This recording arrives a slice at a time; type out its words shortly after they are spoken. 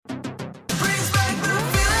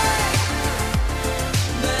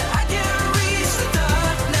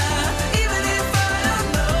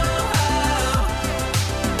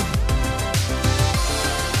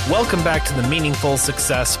Welcome back to the Meaningful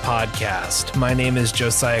Success Podcast. My name is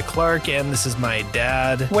Josiah Clark, and this is my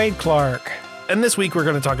dad, Wade Clark. And this week we're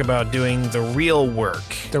going to talk about doing the real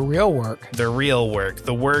work. The real work. The real work.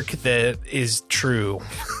 The work that is true.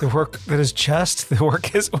 The work that is just. The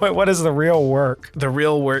work is... What is the real work? The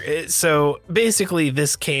real work. So basically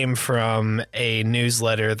this came from a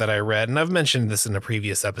newsletter that I read, and I've mentioned this in a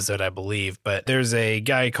previous episode, I believe, but there's a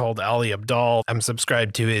guy called Ali Abdaal. I'm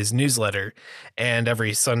subscribed to his newsletter, and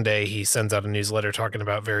every Sunday he sends out a newsletter talking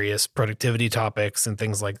about various productivity topics and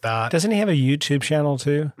things like that. Doesn't he have a YouTube channel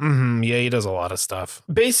too? Yeah, he does a lot of stuff.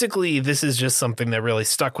 Basically, this is just something that really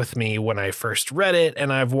stuck with me when I first read it,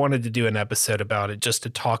 and I've wanted to do an episode about it just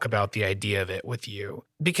to talk about the idea of it with you,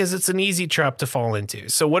 because it's an easy trap to fall into.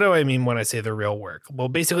 So what do I mean when I say the real work? Well,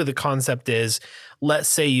 basically the concept is, let's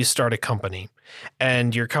say you start a company,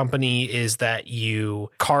 and your company is that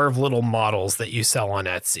you carve little models that you sell on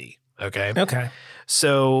Etsy. Okay.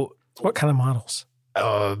 So what kind of models?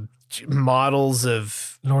 Models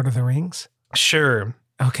of Lord of the Rings? Sure.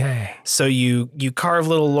 Okay. So you carve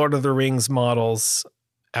little Lord of the Rings models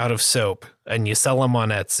out of soap and you sell them on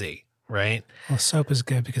Etsy, right? Well, soap is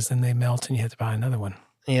good because then they melt and you have to buy another one.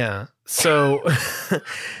 Yeah. So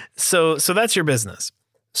so that's your business.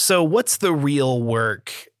 So what's the real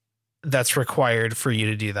work that's required for you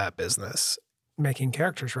to do that business? Making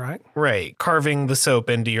characters, right? Right. Carving the soap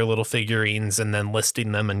into your little figurines and then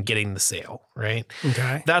listing them and getting the sale, right?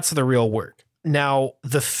 Okay. That's the real work. Now,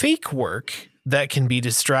 the fake work that can be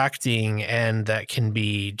distracting and that can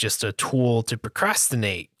be just a tool to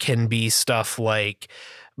procrastinate can be stuff like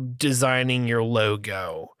designing your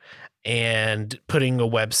logo and putting a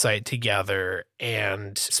website together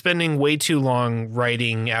and spending way too long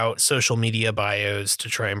writing out social media bios to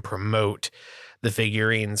try and promote the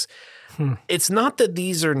figurines. It's not that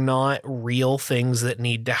these are not real things that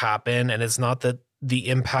need to happen, and it's not that the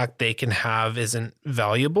impact they can have isn't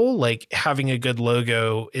valuable. Like having a good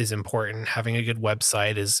logo is important. Having a good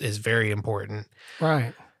website is very important.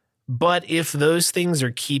 Right. But if those things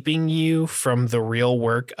are keeping you from the real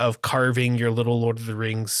work of carving your little Lord of the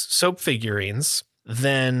Rings soap figurines,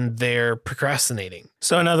 then they're procrastinating.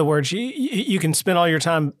 So in other words, you can spend all your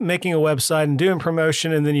time making a website and doing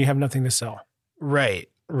promotion, and then you have nothing to sell. Right.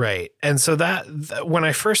 Right. And so that when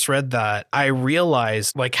I first read that, I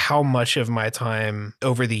realized like how much of my time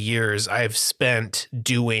over the years I've spent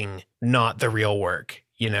doing not the real work,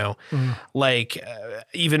 you know, like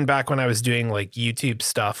even back when I was doing like YouTube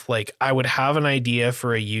stuff, like I would have an idea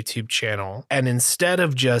for a YouTube channel. And instead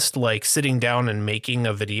of just like sitting down and making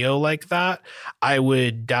a video like that, I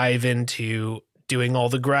would dive into doing all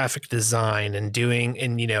the graphic design and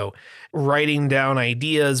writing down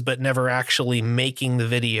ideas, but never actually making the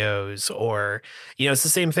videos. Or, it's the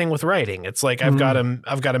same thing with writing. It's like I've got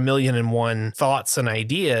a million and one thoughts and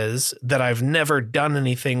ideas that I've never done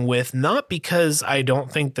anything with, not because I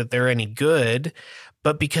don't think that they're any good,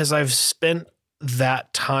 but because I've spent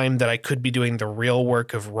that time that I could be doing the real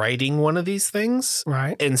work of writing one of these things,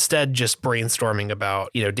 right? Instead, just brainstorming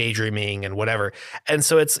about, daydreaming and whatever. And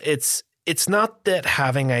so it's not that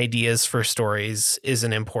having ideas for stories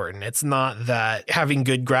isn't important. It's not that having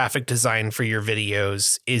good graphic design for your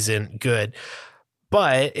videos isn't good.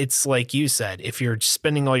 But it's like you said, if you're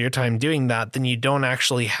spending all your time doing that, then you don't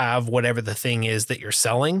actually have whatever the thing is that you're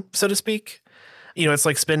selling, so to speak. It's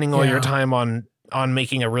like spending all your time on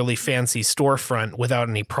making a really fancy storefront without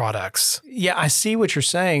any products. Yeah, I see what you're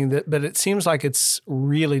saying, but it seems like it's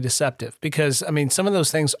really deceptive because, some of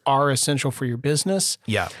those things are essential for your business.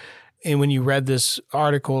 Yeah. And when you read this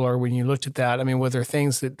article or when you looked at that, were there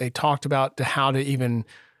things that they talked about to how to even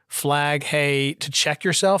flag, hey, to check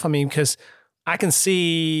yourself? Because I can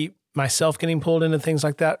see myself getting pulled into things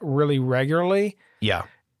like that really regularly. Yeah.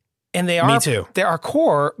 And they are, me too. They are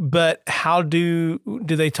core, but how do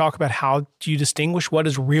they talk about how do you distinguish what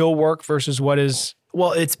is real work versus what is...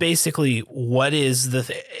 Well, it's basically what is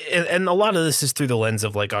and a lot of this is through the lens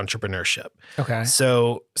of like entrepreneurship. Okay.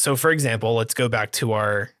 So for example, let's go back to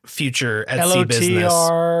our future Etsy business.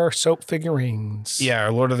 LOTR soap figurines. Yeah,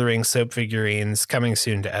 our Lord of the Rings soap figurines coming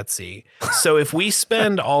soon to Etsy. So if we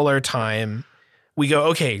spend all our time, we go,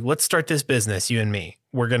 okay, let's start this business, you and me.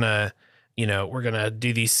 We're gonna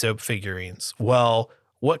do these soap figurines. Well,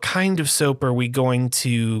 what kind of soap are we going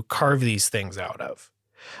to carve these things out of?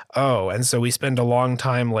 Oh, and so we spend a long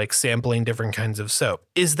time like sampling different kinds of soap.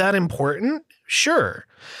 Is that important? Sure.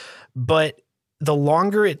 But the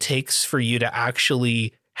longer it takes for you to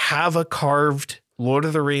actually have a carved Lord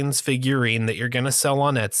of the Rings figurine that you're going to sell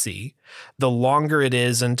on Etsy, the longer it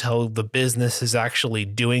is until the business is actually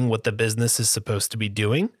doing what the business is supposed to be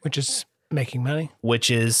doing. Which is Making money. which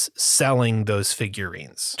is selling those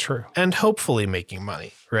figurines. True. And hopefully making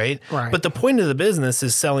money, right? Right. But the point of the business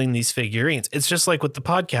is selling these figurines. It's just like with the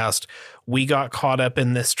podcast. We got caught up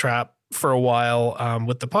in this trap for a while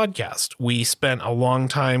with the podcast. We spent a long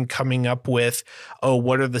time coming up with,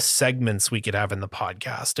 what are the segments we could have in the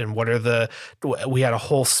podcast? And we had a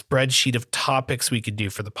whole spreadsheet of topics we could do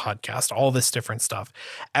for the podcast, all this different stuff.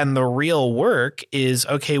 And the real work is,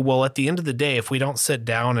 okay, well, at the end of the day, if we don't sit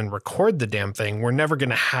down and record the damn thing, we're never going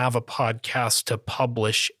to have a podcast to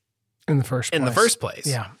publish in the first place.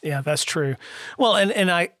 Yeah, that's true. Well,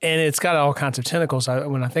 and it's got all kinds of tentacles.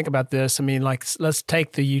 When I think about this, I mean, like, let's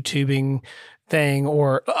take the YouTubing thing,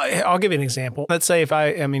 or I'll give you an example. Let's say if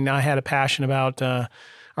I had a passion about, or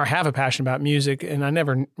have a passion about music, and I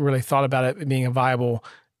never really thought about it being a viable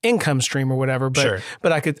income stream or whatever, but Sure.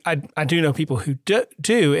 but I do know people who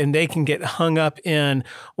do, and they can get hung up in,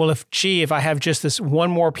 well, if I have just this one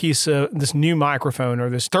more piece of this new microphone or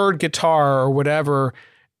this third guitar or whatever,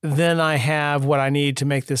 then I have what I need to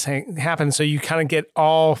make this happen. So you kind of get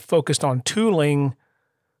all focused on tooling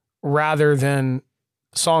rather than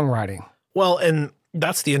songwriting. Well, and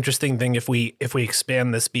that's the interesting thing. If we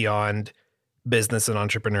expand this beyond business and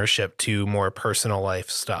entrepreneurship to more personal life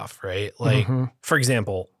stuff, right? Like, for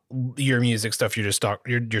example, your music stuff you're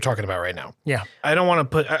talking about right now. Yeah. I don't want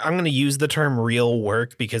to I'm going to use the term real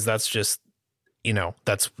work because that's just,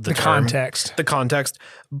 that's the term, context. the context.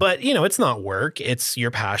 But, it's not work. It's your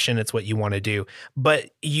passion. It's what you want to do. But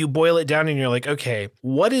you boil it down and you're like, okay,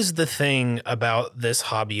 what is the thing about this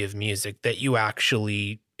hobby of music that you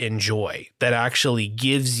actually enjoy, that actually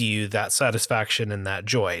gives you that satisfaction and that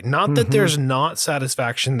joy? Not that there's not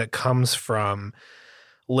satisfaction that comes from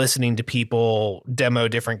listening to people demo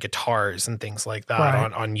different guitars and things like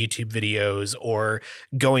that on YouTube videos, or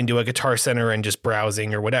going to a Guitar Center and just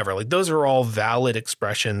browsing or whatever. Like, those are all valid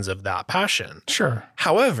expressions of that passion. Sure.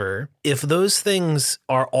 However, if those things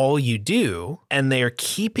are all you do and they are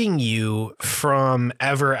keeping you from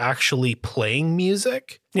ever actually playing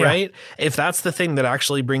music, right? If that's the thing that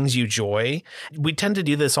actually brings you joy, we tend to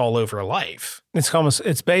do this all over life.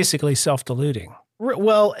 It's basically self-deluding.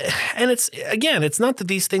 Well, and it's not that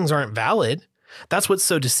these things aren't valid. That's what's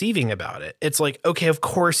so deceiving about it. It's like, okay, of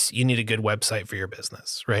course you need a good website for your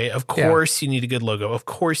business, right? Of course you need a good logo. Of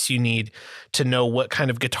course you need to know what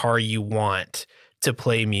kind of guitar you want to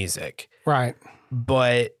play music. Right.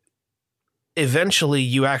 But eventually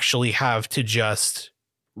you actually have to just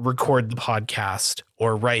record the podcast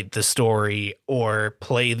or write the story or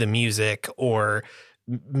play the music or,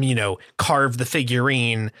 carve the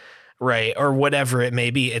figurine, right? Or whatever it may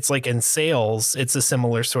be. It's like in sales, it's a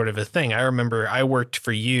similar sort of a thing. I remember I worked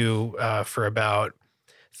for you for about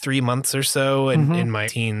 3 months or so in my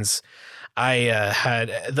teens. I had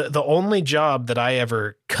the only job that I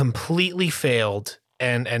ever completely failed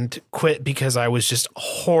and quit because I was just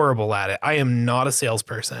horrible at it. I am not a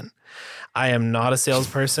salesperson. I have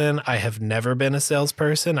never been a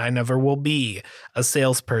salesperson. I never will be a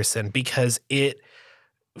salesperson because it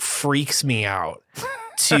freaks me out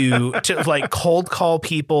to like cold call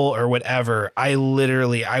people or whatever. I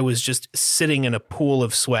was just sitting in a pool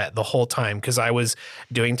of sweat the whole time because I was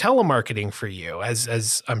doing telemarketing for you,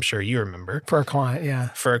 as I'm sure you remember. For a client, yeah.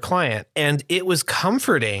 For a client. And it was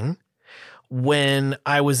comforting when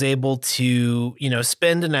I was able to,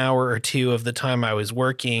 spend an hour or two of the time I was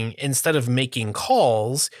working, instead of making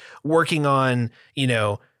calls, working on,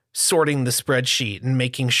 sorting the spreadsheet and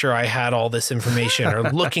making sure I had all this information,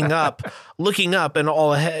 or looking up and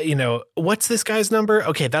all, what's this guy's number?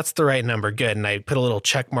 Okay, that's the right number. Good. And I put a little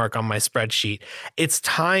check mark on my spreadsheet. It's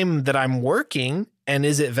time that I'm working. And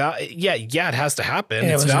is it yeah, it has to happen.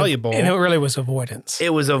 It's valuable. And it really was avoidance.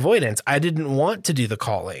 It was avoidance. I didn't want to do the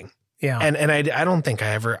calling. Yeah. And I don't think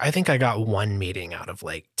I think I got one meeting out of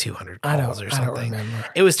like 200 calls or something. I don't remember.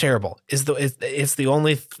 It was terrible. It's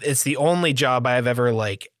the only job I've ever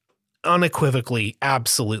like unequivocally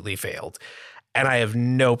absolutely failed. And I have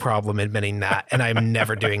no problem admitting that. And I'm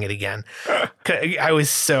never doing it again. It was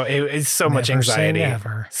so much anxiety.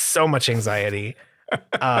 So much anxiety.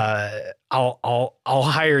 I'll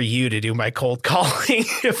hire you to do my cold calling.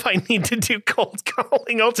 If I need to do cold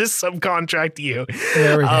calling, I'll just subcontract you.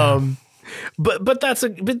 There we go. But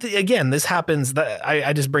again, this happens. That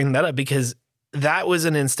I just bring that up because that was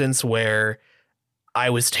an instance where I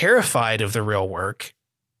was terrified of the real work.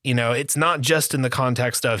 It's not just in the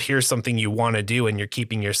context of here's something you want to do and you're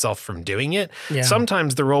keeping yourself from doing it. Yeah.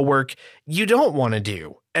 Sometimes the real work you don't want to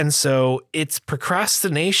do. And so it's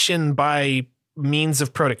procrastination by means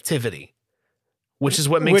of productivity, which is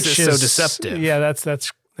what makes it so deceptive. Yeah,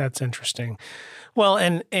 that's interesting. Well,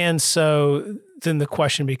 and so then the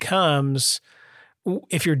question becomes,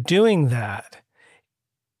 if you're doing that,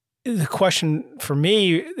 the question for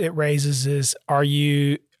me it raises is,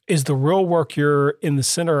 is the real work you're in the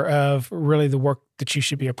center of really the work that you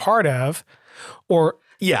should be a part of? Or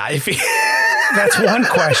Yeah, if that's one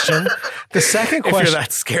question. The second question, if you're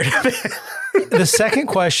that scared of it. the second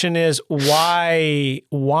question is why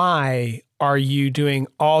are you doing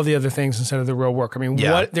all the other things instead of the real work? I mean,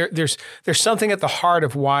 Yeah. there's something at the heart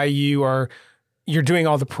of why you're doing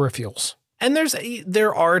all the peripherals. And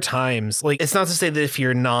there are times, like, it's not to say that if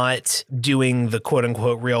you're not doing the quote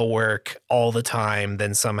unquote real work all the time,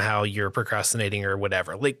 then somehow you're procrastinating or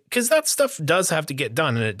whatever. Like, because that stuff does have to get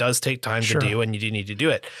done and it does take time Sure. to do, and you do need to do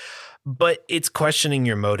it. But it's questioning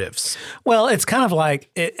your motives. Well, it's kind of like,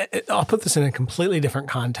 I'll put this in a completely different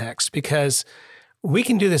context because we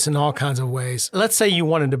can do this in all kinds of ways. Let's say you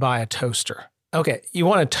wanted to buy a toaster. Okay, you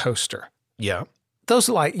want a toaster. Yeah. Those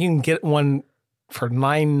are like, you can get one for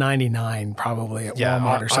 $9.99 probably at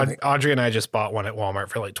Walmart or something. Audrey and I just bought one at Walmart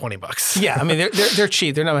for like $20. Yeah, I mean they're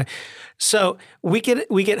cheap. They're not. So we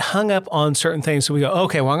get hung up on certain things. So we go,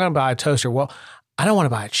 okay, well I'm going to buy a toaster. Well, I don't want to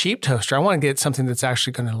buy a cheap toaster. I want to get something that's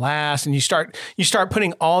actually going to last. And you start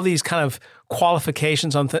putting all these kind of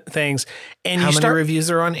qualifications on things. And How many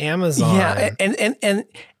reviews are on Amazon? Yeah, and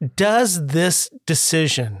does this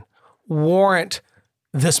decision warrant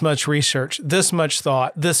this much research, this much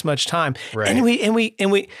thought, this much time? Right. And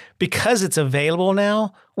we because it's available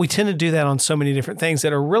now, we tend to do that on so many different things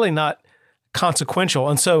that are really not consequential.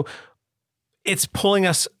 And so it's pulling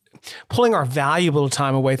our valuable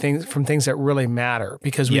time away from things that really matter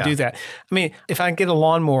because we do that. I mean, if I get a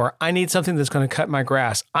lawnmower, I need something that's going to cut my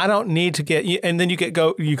grass. I don't need to and then you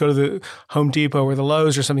go to the Home Depot or the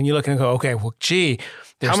Lowe's or something, you look and go, okay, well, gee,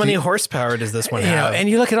 how many horsepower does this one have? And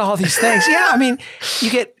you look at all these things. Yeah, I mean,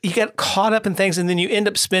 you get caught up in things and then you end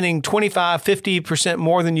up spending 25, 50%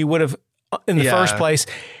 more than you would have in the first place.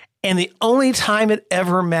 And the only time it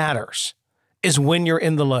ever matters is when you're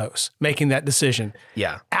in the Lowe's making that decision.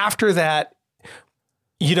 Yeah. After that,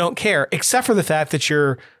 you don't care, except for the fact that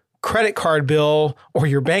your credit card bill or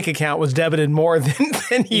your bank account was debited more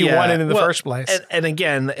than you wanted in the first place. And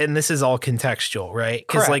again, and this is all contextual, right?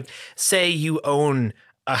 Because like, say you own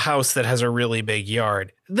a house that has a really big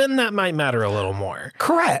yard, then that might matter a little more.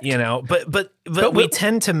 Correct. You know, but we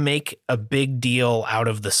tend to make a big deal out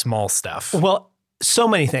of the small stuff. Well, so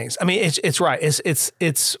many things. I mean, it's right.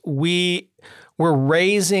 We're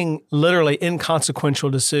raising literally inconsequential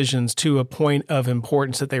decisions to a point of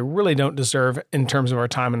importance that they really don't deserve in terms of our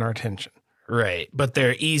time and our attention. Right. But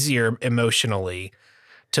they're easier emotionally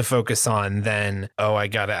to focus on than, oh, I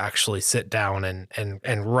got to actually sit down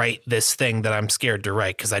and write this thing that I'm scared to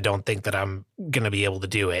write because I don't think that I'm going to be able to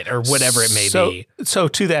do it or whatever it may be. So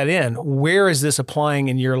to that end, where is this applying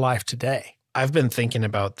in your life today? I've been thinking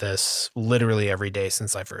about this literally every day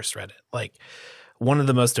since I first read it. Like, one of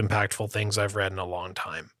the most impactful things I've read in a long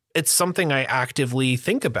time. It's something I actively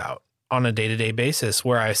think about on a day-to-day basis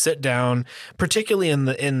where I sit down, particularly in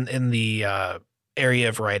the area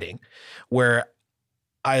of writing, where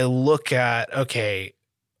I look at, okay,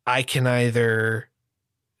 I can either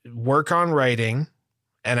work on writing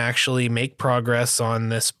and actually make progress on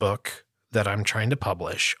this book that I'm trying to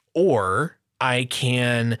publish, or I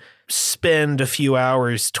can spend a few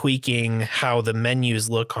hours tweaking how the menus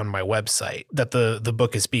look on my website that the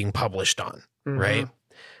book is being published on, right?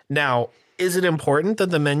 Now, is it important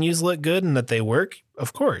that the menus look good and that they work?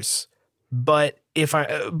 Of course. But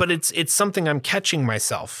it's something I'm catching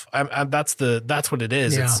myself. That's what it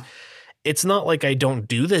is. Yeah. It's not like I don't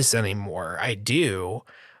do this anymore. I do,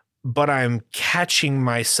 but I'm catching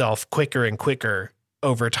myself quicker and quicker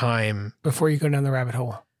over time. Before you go down the rabbit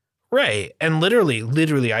hole. Right. And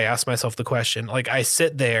literally, I ask myself the question, like I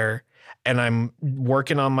sit there and I'm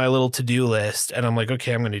working on my little to-do list and I'm like,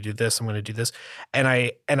 okay, I'm going to do this. I'm going to do this. And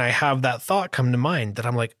I have that thought come to mind that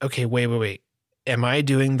I'm like, okay, wait. Am I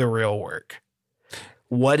doing the real work?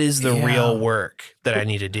 What is the real work that I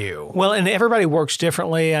need to do? Well, and everybody works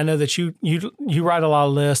differently. I know that you write a lot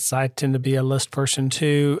of lists. I tend to be a list person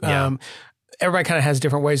too. Yeah. Everybody kind of has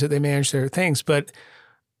different ways that they manage their things, but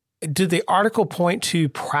did the article point to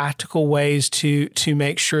practical ways to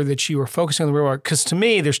make sure that you are focusing on the real work? Because to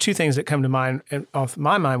me, there's two things that come to mind off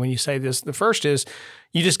my mind when you say this. The first is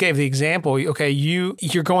you just gave the example. Okay,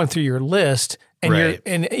 you're going through your list, and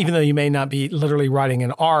and even though you may not be literally writing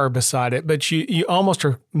an R beside it, but you almost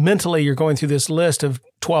are mentally you're going through this list of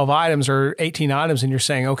 12 items or 18 items, and you're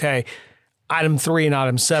saying, okay, item 3 and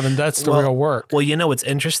item 7, that's the real work. Well, you know what's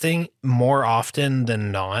interesting? More often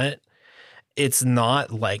than not, it's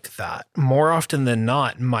not like that. More often than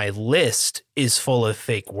not, my list is full of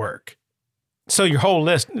fake work. So your whole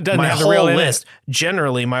list doesn't My have the real whole in it? list,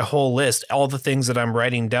 generally my whole list, all the things that I'm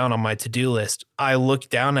writing down on my to-do list, I look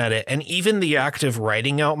down at it, and even the act of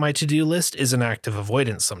writing out my to-do list is an act of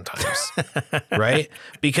avoidance sometimes, right?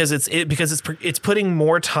 Because it's putting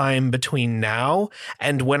more time between now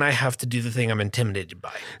and when I have to do the thing I'm intimidated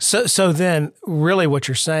by. So then really what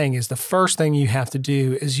you're saying is the first thing you have to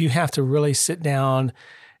do is you have to really sit down.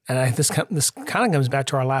 And this kind of comes back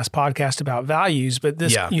to our last podcast about values, but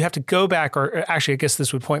you have to go back, or actually, I guess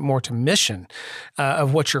this would point more to mission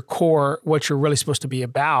of what your core, what you're really supposed to be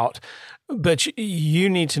about. But you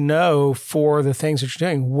need to know for the things that you're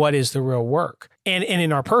doing, what is the real work? And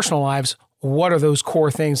in our personal lives, what are those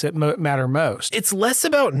core things that matter most? It's less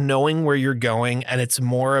about knowing where you're going, and it's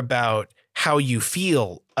more about how you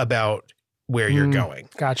feel about where you're going.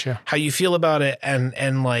 Gotcha. How you feel about it,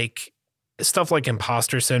 and like, stuff like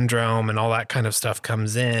imposter syndrome and all that kind of stuff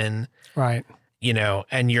comes in, right? You know,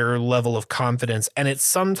 and your level of confidence. And it's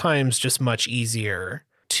sometimes just much easier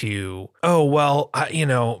to,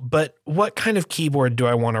 but what kind of keyboard do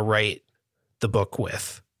I want to write the book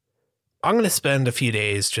with? I'm going to spend a few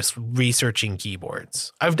days just researching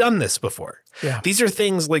keyboards. I've done this before. Yeah. These are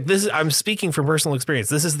things like this. I'm speaking from personal experience.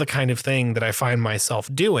 This is the kind of thing that I find myself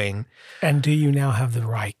doing. And do you now have the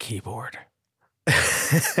right keyboard?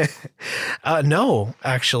 No,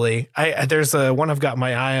 actually, there's one I've got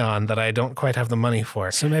my eye on that I don't quite have the money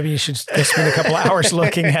for. So maybe you should spend a couple hours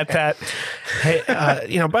looking at that. Hey,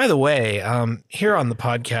 by the way, here on the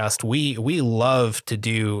podcast, we love to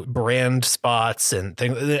do brand spots and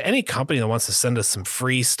things. Any company that wants to send us some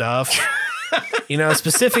free stuff.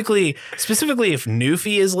 Specifically if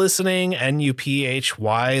Newfie is listening,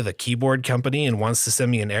 NUPHY, the keyboard company, and wants to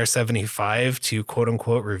send me an Air 75 to quote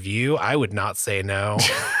unquote review, I would not say no.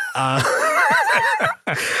 But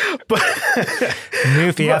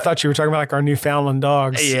Newfie, I thought you were talking about like our Newfoundland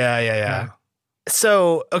dogs. Yeah.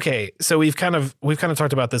 So, okay. So we've kind of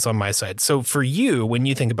talked about this on my side. So for you, when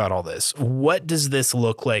you think about all this, what does this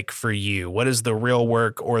look like for you? What is the real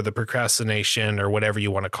work or the procrastination or whatever you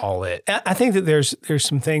want to call it? I think that there's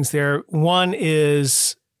some things there. One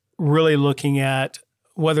is really looking at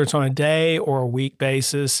whether it's on a day or a week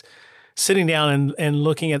basis, sitting down and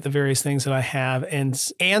looking at the various things that I have and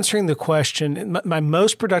answering the question. My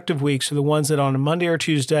most productive weeks are the ones that on a Monday or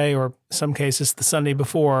Tuesday, or in some cases the Sunday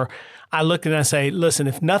before, I look and I say, listen,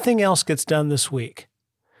 if nothing else gets done this week,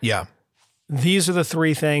 these are the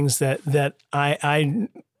three things that I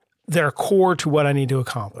that are core to what I need to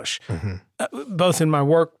accomplish, both in my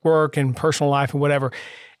work and personal life and whatever.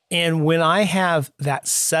 And when I have that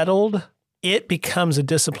settled, it becomes a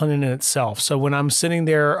discipline in itself. So when I'm sitting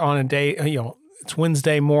there on a day, it's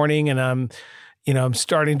Wednesday morning and I'm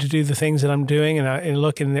starting to do the things that I'm doing and I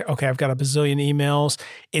look in there, okay, I've got a bazillion emails.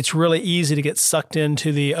 It's really easy to get sucked into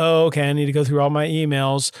I need to go through all my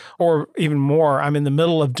emails, or even more, I'm in the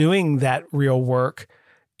middle of doing that real work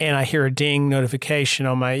and I hear a ding notification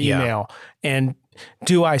on my email. And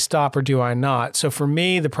do I stop or do I not? So for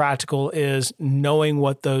me, the practical is knowing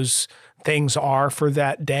what those things are for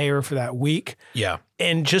that day or for that week. Yeah.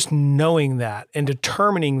 And just knowing that and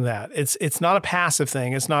determining that. It's not a passive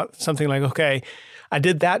thing. It's not something like, okay, I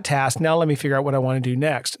did that task. Now let me figure out what I want to do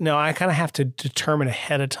next. No, I kind of have to determine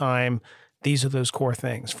ahead of time, these are those core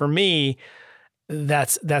things. For me,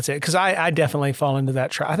 that's it. Because I definitely fall into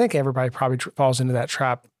that trap. I think everybody probably falls into that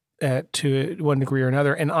trap to one degree or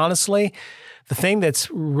another. And honestly, the thing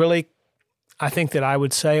that's really, I think that I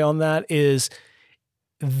would say on that is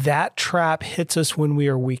that trap hits us when we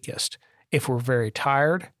are weakest. If we're very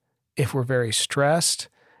tired, if we're very stressed,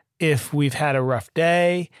 if we've had a rough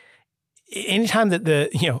day, anytime that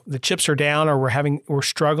the chips are down or we're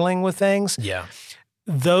struggling with things. Yeah.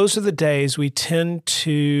 Those are the days we tend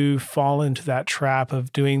to fall into that trap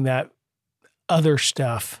of doing that other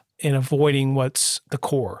stuff and avoiding what's the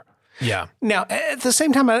core. Yeah. Now, at the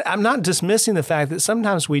same time, I'm not dismissing the fact that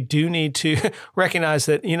sometimes we do need to recognize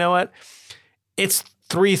that, you know what, it's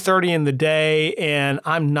 3:30 in the day and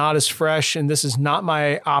I'm not as fresh and this is not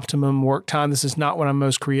my optimum work time. This is not when I'm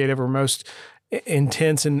most creative or most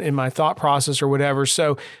intense in my thought process or whatever.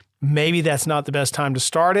 So maybe that's not the best time to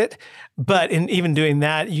start it. But in even doing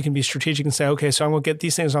that, you can be strategic and say, okay, so I'm going to get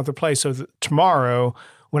these things off their place so that tomorrow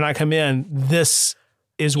when I come in, this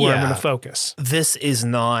is where I'm going to focus. This is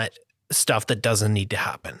not stuff that doesn't need to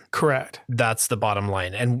happen. Correct. That's the bottom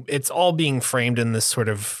line. And it's all being framed in this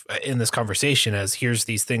conversation as here's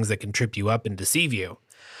these things that can trip you up and deceive you.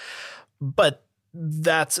 But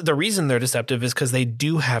that's the reason they're deceptive is because they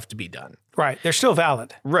do have to be done. Right. They're still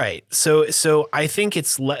valid. Right. So I think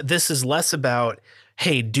this is less about,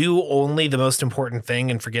 hey, do only the most important thing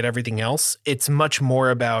and forget everything else. It's much more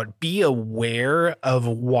about be aware of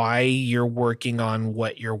why you're working on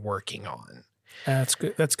what you're working on. That's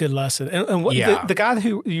good. That's a good lesson. And what, Yeah. the guy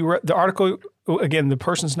who you wrote the article, again, the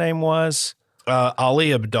person's name was? Ali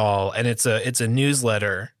Abdaal, and it's a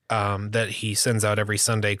newsletter that he sends out every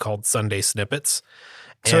Sunday called Sunday Snippets.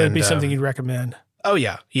 So it'd be something you'd recommend. Oh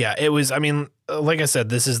yeah. Yeah. It was, I mean, like I said,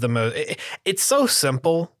 this is the most, it's so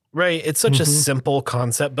simple, right? It's such a simple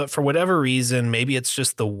concept, but for whatever reason, maybe it's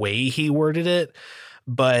just the way he worded it,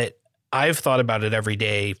 but I've thought about it every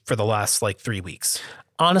day for the last like 3 weeks.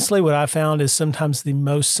 Honestly, what I found is sometimes the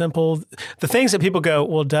most simple, the things that people go,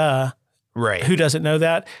 well, duh. Right. Who doesn't know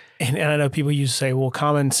that? And I know people used to say, well,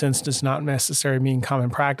 common sense does not necessarily mean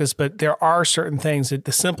common practice, but there are certain things that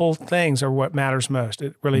the simple things are what matters most.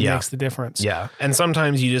 It really makes the difference. Yeah. And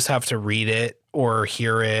sometimes you just have to read it or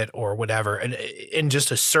hear it or whatever in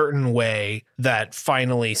just a certain way that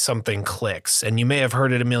finally something clicks. And you may have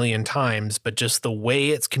heard it a million times, but just the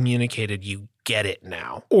way it's communicated, you get it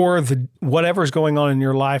now. Or whatever's going on in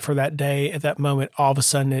your life for that day at that moment, all of a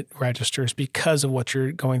sudden it registers because of what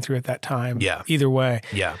you're going through at that time. Yeah. Either way.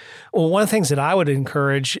 Yeah. Well, one of the things that I would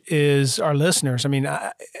encourage is our listeners. I mean, are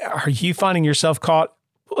you finding yourself caught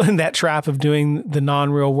in that trap of doing the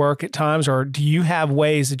non-real work at times? Or do you have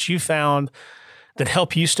ways that you found that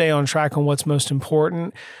help you stay on track on what's most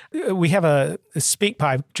important? We have a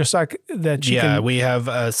SpeakPipe, just like that you can... Yeah, we have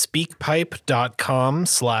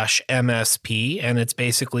speakpipe.com/MSP, and it's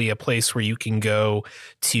basically a place where you can go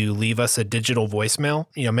to leave us a digital voicemail.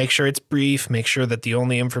 You know, make sure it's brief, make sure that the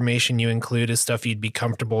only information you include is stuff you'd be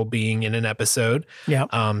comfortable being in an episode. Yeah.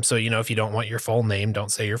 So, you know, if you don't want your full name,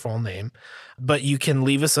 don't say your full name. But you can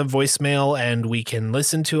leave us a voicemail and we can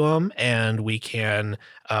listen to them and we can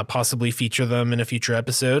possibly feature them in a future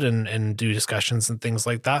episode and do discussions and things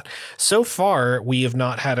like that. So far, we have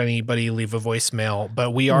not had anybody leave a voicemail,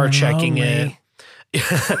 but we are checking it.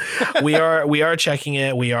 we are checking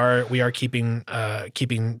it. We are keeping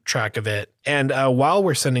track of it. And while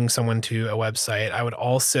we're sending someone to a website, I would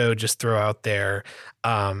also just throw out there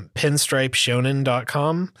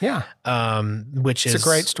pinstripeshonen.com. Yeah. Which is a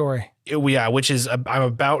great story. Yeah, which is I'm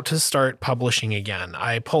about to start publishing again.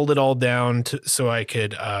 I pulled it all down so I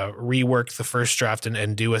could rework the first draft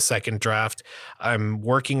and do a second draft. I'm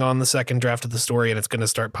working on the second draft of the story, and it's going to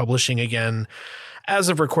start publishing again as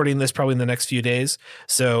of recording this, probably in the next few days.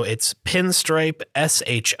 So it's Pinstripe,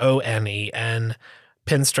 SHONEN,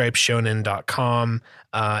 pinstripeshonen.com.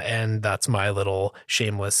 And that's my little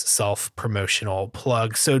shameless self-promotional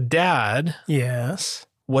plug. So, Dad. Yes.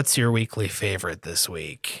 What's your weekly favorite this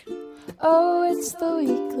week? Oh, it's the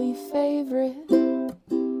weekly favorite.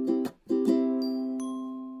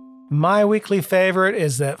 My weekly favorite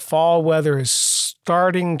is that fall weather is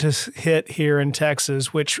starting to hit here in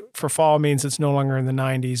Texas, which for fall means it's no longer in the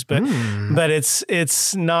 90s, but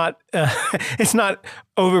it's not it's not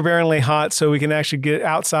overbearingly hot, so we can actually get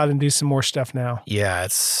outside and do some more stuff now. Yeah,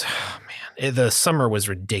 the summer was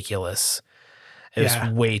ridiculous. It was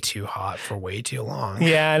way too hot for way too long.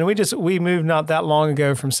 Yeah, and we moved not that long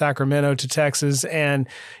ago from Sacramento to Texas, and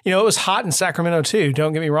you know it was hot in Sacramento too.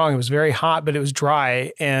 Don't get me wrong; it was very hot, but it was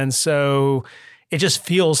dry, and so it just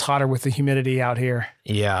feels hotter with the humidity out here.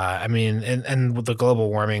 Yeah, I mean, and with the global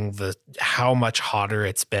warming, how much hotter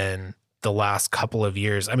it's been the last couple of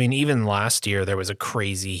years. I mean, even last year there was a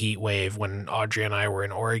crazy heat wave when Audrey and I were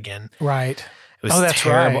in Oregon. Right. It was that's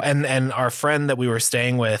terrible. Right. And our friend that we were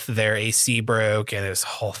staying with, their AC broke and it was a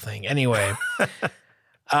whole thing. Anyway.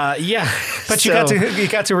 Yeah. But you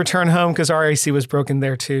got to return home because our AC was broken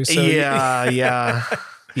there too. So yeah.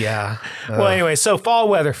 Well, anyway, so fall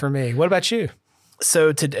weather for me. What about you?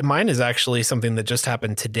 So mine is actually something that just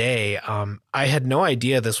happened today. I had no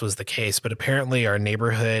idea this was the case, but apparently our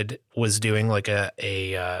neighborhood was doing like a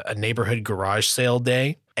neighborhood garage sale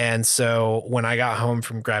day. And so when I got home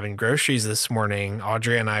from grabbing groceries this morning,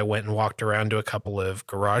 Audrey and I went and walked around to a couple of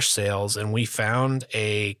garage sales, and we found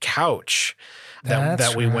a couch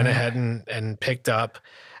that we went ahead and picked up.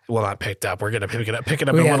 Well, not picked up. We're going to pick it up in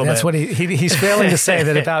a little bit. That's what he's failing to say,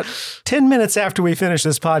 that about 10 minutes after we finish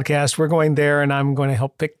this podcast, we're going there and I'm going to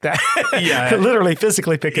help pick that. Yeah. Literally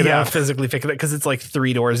physically pick it up. Yeah, physically pick it up because it's like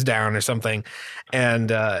 3 doors down or something.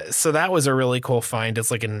 And so that was a really cool find.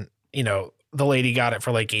 It's like the lady got it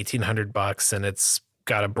for like $1,800 and it's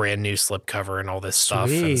got a brand new slipcover and all this stuff.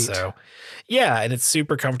 Sweet. And so, yeah, and it's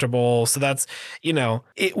super comfortable. So that's,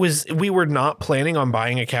 we were not planning on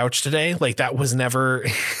buying a couch today. Like that was never,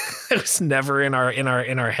 it was never in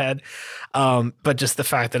our head. But just the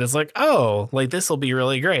fact that it's like, oh, like this will be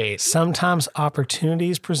really great. Sometimes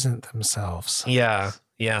opportunities present themselves. Yeah.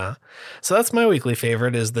 Yeah. So that's my weekly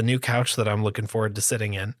favorite is the new couch that I'm looking forward to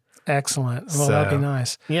sitting in. Excellent. Well, that'd be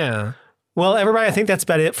nice. Yeah. Well, everybody, I think that's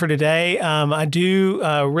about it for today. I do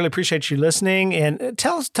really appreciate you listening, and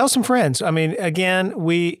tell some friends. I mean, again,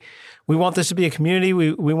 we want this to be a community.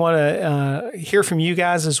 We want to hear from you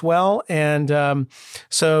guys as well, and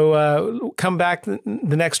so come back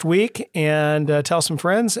the next week and tell some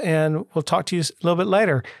friends, and we'll talk to you a little bit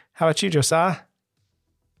later. How about you, Josiah?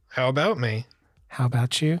 How about me? How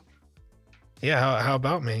about you? Yeah, how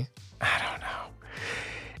about me? I don't know.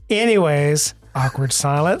 Anyways. Awkward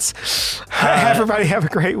silence. Everybody have a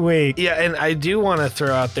great week. Yeah, and I do want to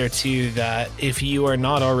throw out there too that if you are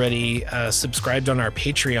not already subscribed on our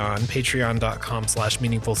Patreon,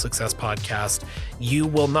 patreon.com/meaningful success podcast, you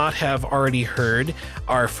will not have already heard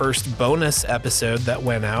our first bonus episode that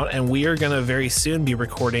went out, and we are going to very soon be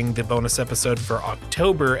recording the bonus episode for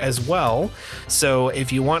October as well. So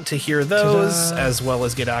if you want to hear those, as well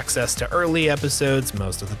as get access to early episodes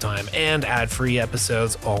most of the time and ad-free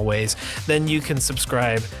episodes always, then you can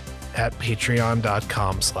subscribe at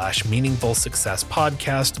patreon.com/meaningful success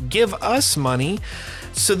podcast. Give us money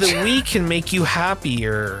so that we can make you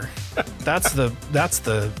happier. That's the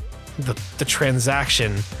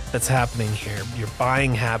transaction that's happening here. You're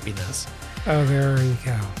buying happiness. Oh, there you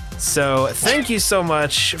go. So thank you so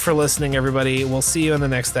much for listening, everybody. We'll see you in the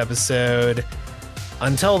next episode.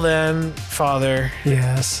 Until then, Father.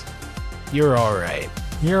 Yes. You're all right.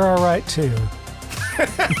 You're all right too.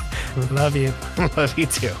 Love you. Love you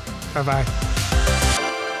too. Bye-bye.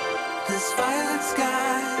 This violet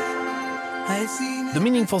sky, I see. The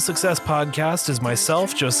Meaningful Success Podcast is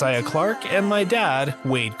myself, Josiah Clark, and my dad,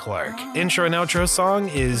 Wade Clark. Intro and outro song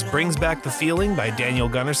is Brings Back the Feeling by Daniel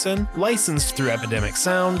Gunnarsson, licensed through Epidemic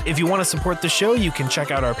Sound. If you want to support the show, you can check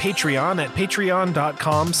out our Patreon at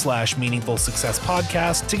patreon.com/meaningful success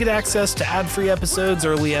podcast to get access to ad-free episodes,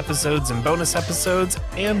 early episodes, and bonus episodes,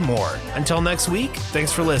 and more. Until next week,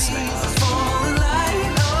 thanks for listening.